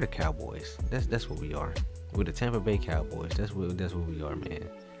 We're the Cowboys. That's what we are. We're the Tampa Bay Cowboys. That's what we are, man.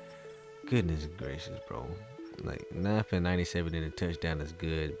 Goodness gracious, bro. Like 9 for 97 and a touchdown is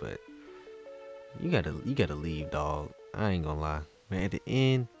good, but you gotta leave, dog. I ain't gonna lie, man. At the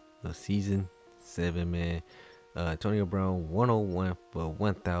end of season 7, man. Antonio Brown 101 for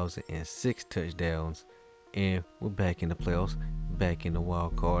 1,006 touchdowns, and we're back in the playoffs, back in the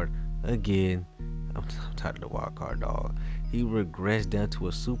wild card again. I'm tired of the wild card, dog. He regressed down to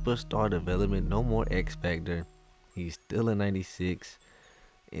a superstar development, no more X Factor. He's still a 96,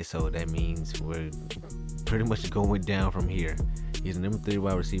 and so that means we're pretty much going down from here. He's the number 3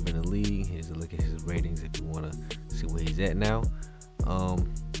 wide receiver in the league. Here's a look at his ratings if you want to see where he's at now.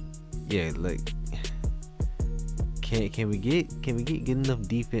 Yeah, like. Can we get enough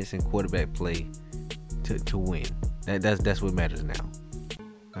defense and quarterback play to win? That's what matters now.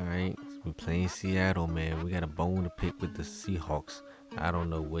 All right, we're playing Seattle, man. We got a bone to pick with the Seahawks. I don't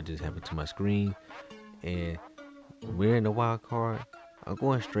know what just happened to my screen, and we're in the wild card. I'm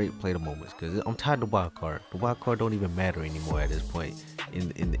going straight play the moments because I'm tired of the wild card. The wild card don't even matter anymore at this point in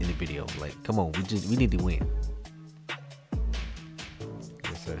the video. Like, come on, we need to win.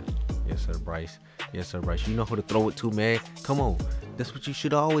 Yes sir, Bryce. Yes, sir, Bryce. You know who to throw it to, man. Come on. That's what you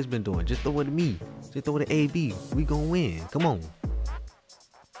should have always been doing. Just throw it to me. Just throw it to AB. We gonna win. Come on.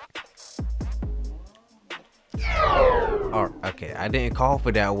 Oh, okay, I didn't call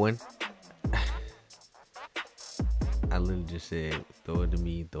for that one. I literally just said, throw it to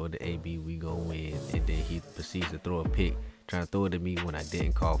me, throw it to AB, we gon' win. And then he proceeds to throw a pick, trying to throw it to me when I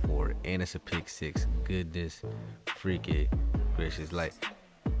didn't call for it. And it's a pick six. Goodness freaking gracious. Like,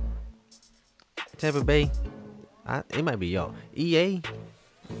 Tampa Bay, it might be y'all. EA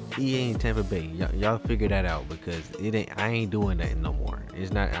and Tampa Bay, y'all figure that out, because I ain't doing that no more.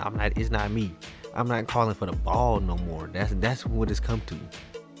 It's not me. I'm not calling for the ball no more. That's what it's come to.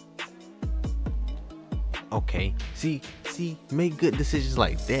 Okay, see, make good decisions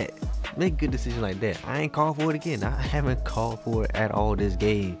like that. Make good decisions like that. I ain't called for it again. I haven't called for it at all this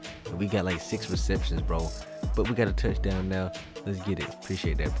game. We got like 6 receptions, bro. But we got a touchdown now. Let's get it.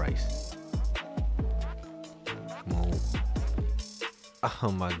 Appreciate that, Bryce. Come on.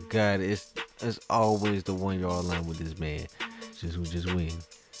 Oh my God, it's always the 1 yard line with this man. Just win.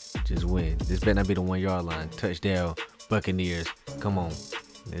 Just win. This better not be the 1 yard line. Touchdown, Buccaneers. Come on.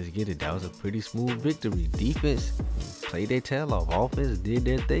 Let's get it. That was a pretty smooth victory. Defense played their tail off. Offense did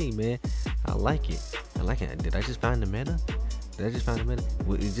their thing, man. I like it. Did I just find the meta?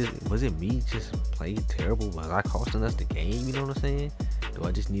 Was it me just playing terrible? Was I costing us the game? You know what I'm saying? Do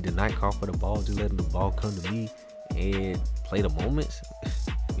I just need to not call for the ball? Just letting the ball come to me and play the moments?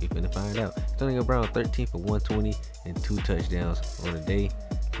 We finna find out. Antonio Brown 13 for 120 and 2 touchdowns on the day.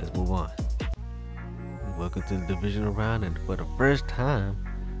 Let's move on. Welcome to the divisional round, and for the first time,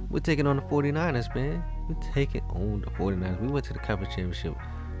 we're taking on the 49ers, man. We're taking on the 49ers. We went to the conference championship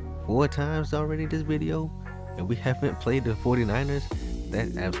 4 times already this video, and we haven't played the 49ers.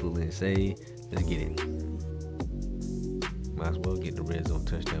 That's absolutely insane. Let's get it. Might as well get the red zone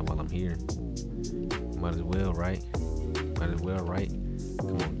touchdown while I'm here. Might as well, right?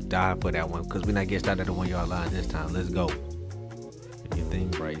 Come on, dive for that one, because we're not getting started at the 1 yard line this time. Let's go. Do your thing,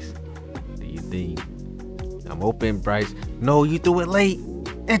 Bryce. Do your thing. I'm open, Bryce. No, you threw it late.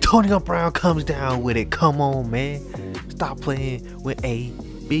 Antonio Brown comes down with it. Come on, man. Stop playing with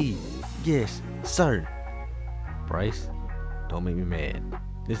AB. Yes, sir. Bryce, don't make me mad.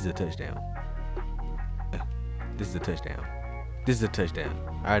 This is a touchdown. This is a touchdown.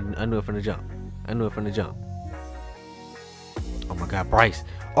 I knew it from the jump. Oh my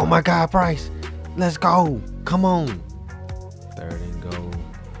God, Bryce. Let's go. Come on. 3rd and goal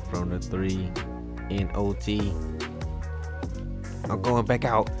from the 3 in OT. I'm going back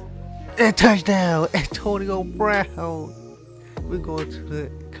out. And touchdown, Antonio Brown. We're going to the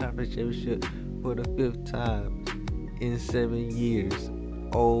conference championship for the 5th time in 7 years.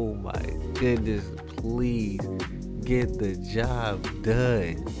 Oh my goodness, please get the job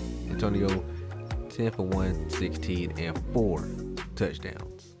done. Antonio 10 for 116 and 4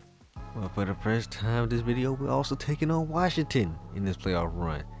 touchdowns. Well, for the first time this video, we're also taking on Washington in this playoff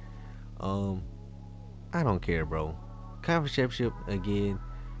run. I don't care, bro. Conference championship again.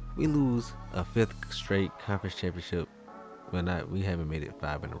 We lose a 5th straight conference championship. Well, we haven't made it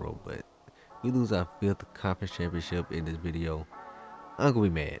 5 in a row, but we lose our 5th conference championship in this video. I'm gonna be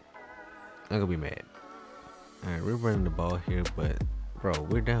mad. Alright, we're running the ball here, but bro,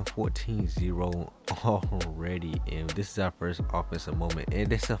 we're down 14-0 already, and this is our first offensive moment, and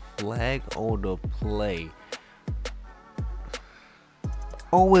there's a flag on the play.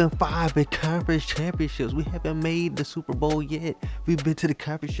 0-5 in conference championships. We haven't made the Super Bowl yet. We've been to the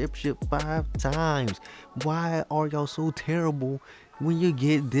conference championship 5 times. Why are y'all so terrible when you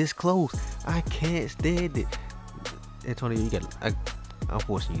get this close? I can't stand it. Antonio, I'm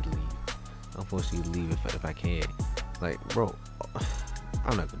forcing you to leave. If I can. Like, bro,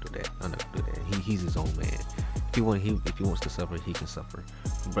 I'm not gonna do that. He's his own man. If he wants to suffer, he can suffer.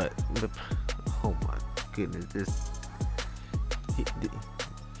 But oh my goodness,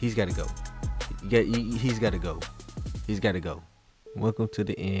 he's got to go. He's got to go. Welcome to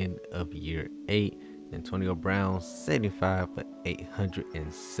the end of year 8. Antonio Brown 75 for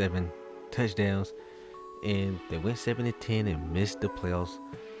 807 touchdowns, and they went 7-10 and missed the playoffs.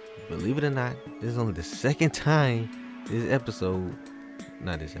 Believe it or not, this is only the 2nd time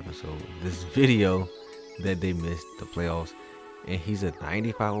this video that they missed the playoffs. And he's a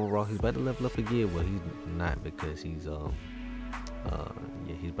 95 overall. He's about to level up again. Well, he's not, because he's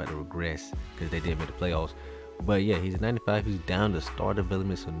he's about to regress because they didn't make the playoffs. But yeah, he's a 95. He's down to star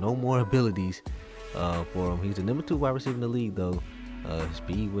development, so no more abilities for him. He's the number 2 wide receiver in the league, though.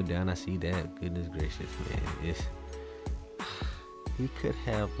 Speed went down. I see that. Goodness gracious, man. He could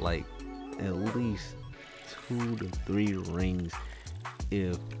have like at least 2 to 3 rings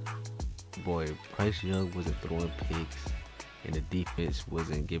if Bryce Young wasn't throwing picks and the defense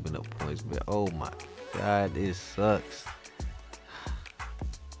wasn't giving up points. But oh my God, it sucks.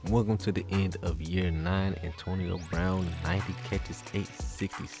 Welcome to the end of year 9. Antonio Brown, 90 catches,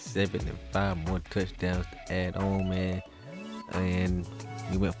 867, and 5 more touchdowns to add on, man. And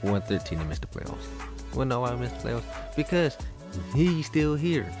he went 4-13 and missed the playoffs. Well, no, I missed the playoffs because he's still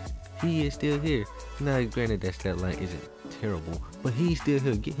here. He is still here. Now, granted, that stat line isn't terrible, but he's still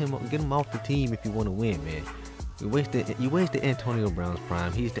here. Get him off the team if you want to win, man. You wasted Antonio Brown's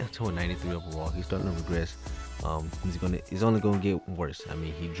prime. He's down to a 93 overall. He's starting to regress. He's only gonna get worse. I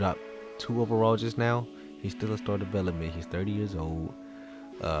mean, he dropped 2 overall just now. He's still a star development. He's 30 years old.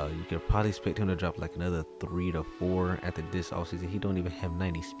 You can probably expect him to drop like another 3 to 4 after this offseason. He don't even have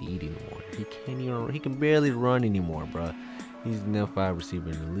 90 speed anymore. He can barely run anymore, bro. He's the number 5 receiver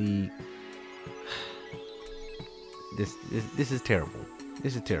in the league. This is terrible.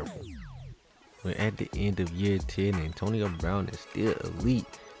 This is terrible. We're at the end of year 10. Antonio Brown is still elite.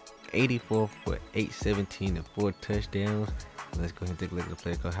 84 for 817 and 4 touchdowns. Let's go ahead and take a look at the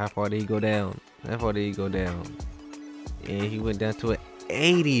play call. How far did he go down? And he went down to an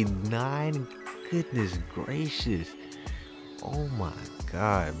 89. Goodness gracious. Oh my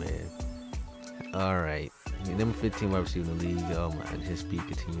god, man. Alright. Number 15 wide receiver in the league. Oh my, his speed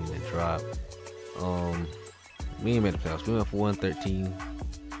continuing to drop. We ain't made the playoffs. We went for 113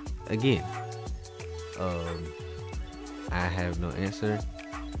 again. I have no answer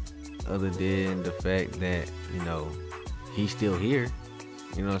other than the fact that, you know, he's still here.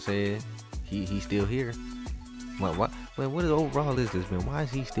 You know what I'm saying? He's still here. What overall is this, man? Why is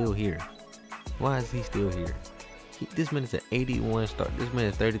he still here? This man is an 81 start. This man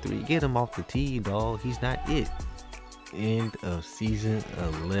is 33. Get him off the team, dog. He's not it. End of season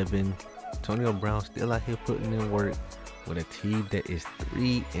 11. Antonio Brown still out here putting in work with a team that is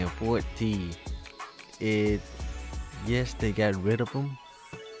 3-14. Yes, they got rid of him.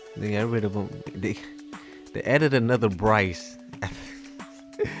 They added another Bryce.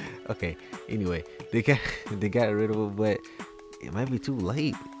 Okay. Anyway, they got rid of him, but it might be too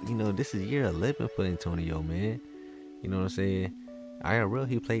late. You know, this is year 11 for Antonio, man. You know what I'm saying? IRL,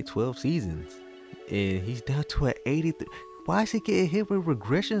 he played 12 seasons, and he's down to an 83. Why is he getting hit with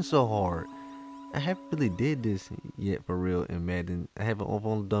regression so hard? I haven't really did this yet for real in Madden. I've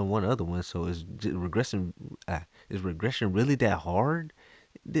only done one other one, so is regression really that hard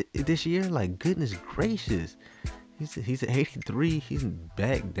this year? Like, goodness gracious. He's at 83. He's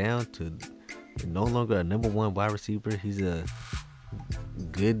back down to no longer a number 1 wide receiver. He's a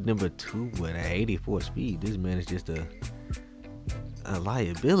good number 2 with an 84 speed. This man is just a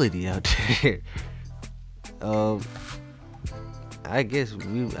liability out there. I guess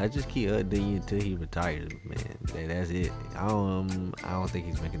I just keep updating until he retires, man. That's it. I don't think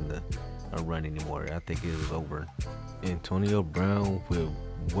he's making a run anymore. I think it is over. Antonio Brown with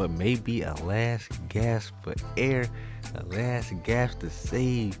what may be a last gasp for air, a last gasp to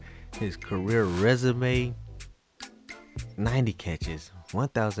save his career resume. 90 catches,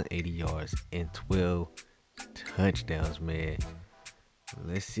 1,080 yards, and 12 touchdowns, man.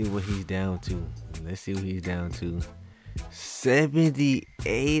 Let's see what he's down to.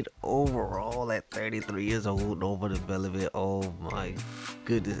 78 overall at 33 years old, over the velvet. Oh my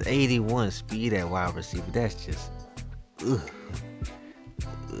goodness. 81 speed at wide receiver. That's just you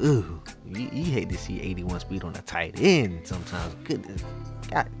hate to see 81 speed on a tight end sometimes. Goodness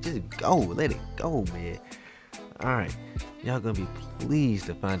God, just go, let it go, man. Alright, y'all gonna be pleased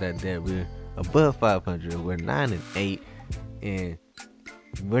to find out that we're above 500. We're 9-8, and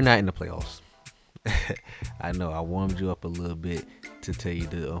we're not in the playoffs. I know I warmed you up a little bit to tell you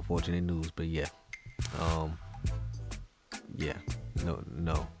the unfortunate news, but yeah, no,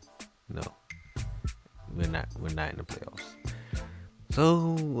 we're not in the playoffs.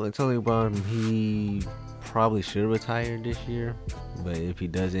 So Antonio Brown, he probably should retire this year, but if he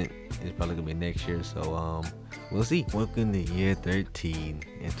doesn't, it's probably gonna be next year. So we'll see. Welcome to year 13.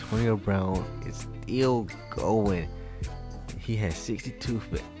 Antonio Brown is still going. He has 62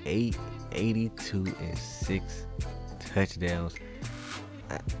 for 882 and 6 touchdowns.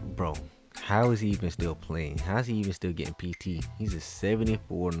 Bro, how is he even still playing? How is he even still getting PT? He's a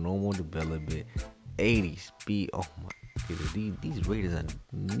 74 normal development, 80 speed. Oh my goodness, these Raiders are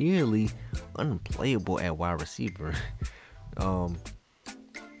nearly unplayable at wide receiver.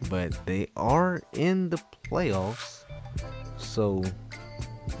 But they are in the playoffs, so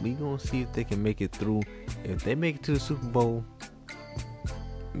we gonna see if they can make it through. If they make it to the Super Bowl,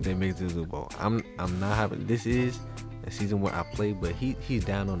 they make it to the Super Bowl. I'm not having. This is a season where I play, but he's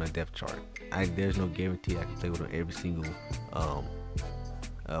down on a depth chart. There's no guarantee I can play with him every single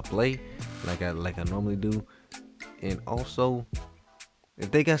play like I normally do. And also,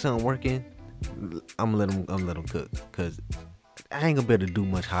 if they got something working, I'm gonna let them cook, because I ain't gonna be able to do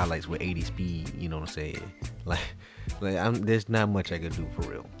much highlights with 80 speed. You know what I'm saying? There's not much I can do for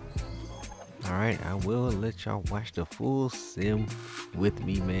real. All right, I will let y'all watch the full sim with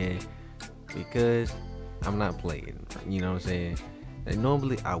me, man, because I'm not playing. You know what I'm saying? And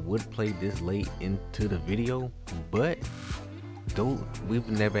normally I would play this late into the video, but though we've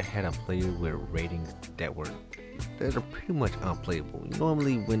never had a player with ratings that are pretty much unplayable.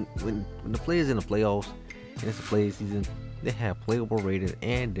 Normally when the players in the playoffs and it's a play season, they have playable ratings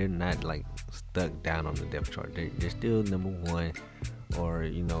and they're not like stuck down on the depth chart. They're still number one, or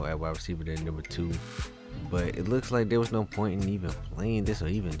at wide receiver they're number two. But it looks like there was no point in even playing this or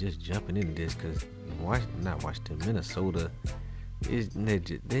even just jumping into this, because not Washington, Minnesota they're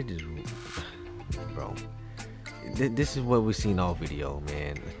just bro. This is what we seen all video,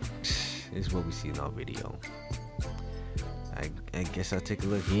 man. This is what we seen all video. I guess I'll take a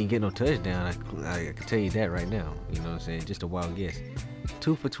look. He ain't get no touchdown. I can tell you that right now. You know what I'm saying? Just a wild guess.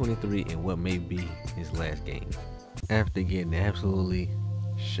 2 for 23 in what may be his last game. After getting absolutely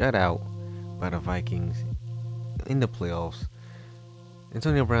shut out by the Vikings in the playoffs,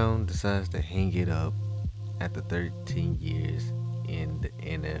 Antonio Brown decides to hang it up after 13 years in the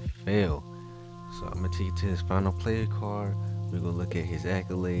NFL. So I'm gonna take you to his final player card. We're gonna look at his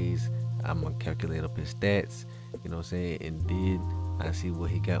accolades. I'm gonna calculate up his stats. You know what I'm saying? And then I see what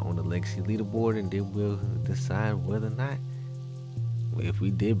he got on the legacy leaderboard, and then we'll decide whether or not, if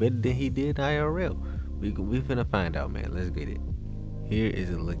we did better than he did IRL. We finna find out, man. Let's get it. Here is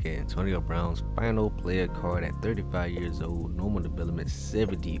a look at Antonio Brown's final player card at 35 years old. Normal development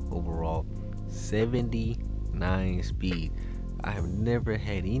 70 overall, 79 speed. I have never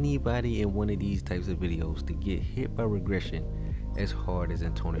had anybody in one of these types of videos to get hit by regression as hard as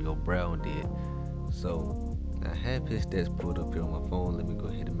Antonio Brown did. So I have his stats pulled up here on my phone. Let me go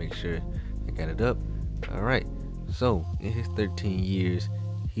ahead and make sure I got it up. Alright, so in his 13 years,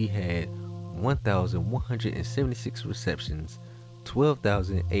 he had 1,176 receptions,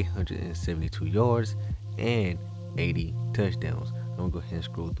 12,872 yards, and 80 touchdowns. I'm gonna go ahead and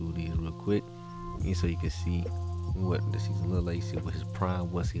scroll through these real quick, and so you can see what the season looked like, see what his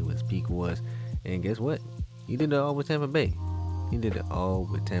prime was, see what his peak was. And guess what? He did it all with Tampa Bay.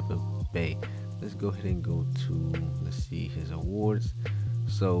 Let's go ahead and go to, let's see, his awards.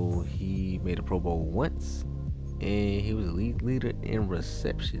 So he made a Pro Bowl once, and he was a league leader in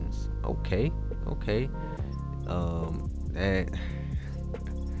receptions. Okay.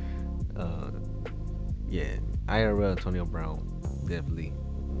 Yeah, IRL Antonio Brown definitely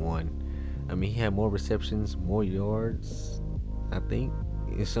won. I mean, he had more receptions, more yards. I think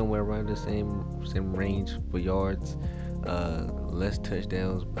it's somewhere around the same range for yards. Less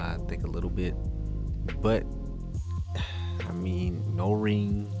touchdowns by I think a little bit, but I mean, no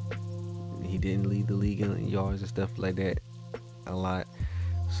ring. He didn't lead the league in yards and stuff like that a lot.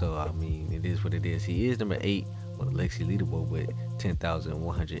 So I mean, it is what it is. He is number 8 on the legacy leaderboard with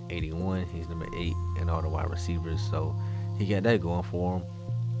 10,181. He's number 8 in all the wide receivers, so he got that going for him.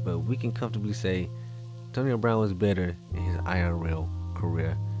 But we can comfortably say Antonio Brown was better in his IRL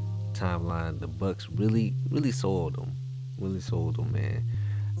career timeline. The Bucks really sold him. Man.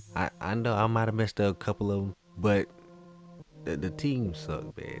 I know I might have messed up a couple of them, but the team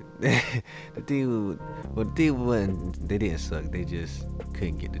sucked, man. the team wasn't. They didn't suck. They just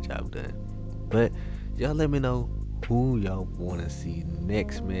couldn't get the job done. But y'all let me know who y'all want to see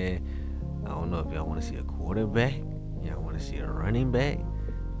next, man. I don't know if y'all want to see a quarterback. Y'all want to see a running back.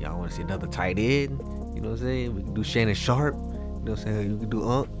 Y'all want to see another tight end. You know what I'm saying? We can do Shannon Sharp. You know what I'm saying? You can do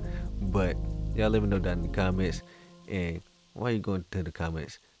Unk. But y'all let me know down in the comments. And while you're going to the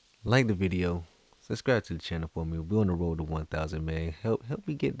comments, like the video, subscribe to the channel for me. We're on the road to 1,000, man. Help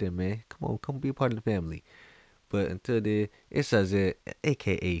me get there, man. Come be a part of the family. But until then, it's Izayah,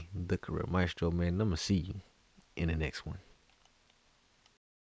 aka the Career Maestro, man. I'm gonna see you in the next one.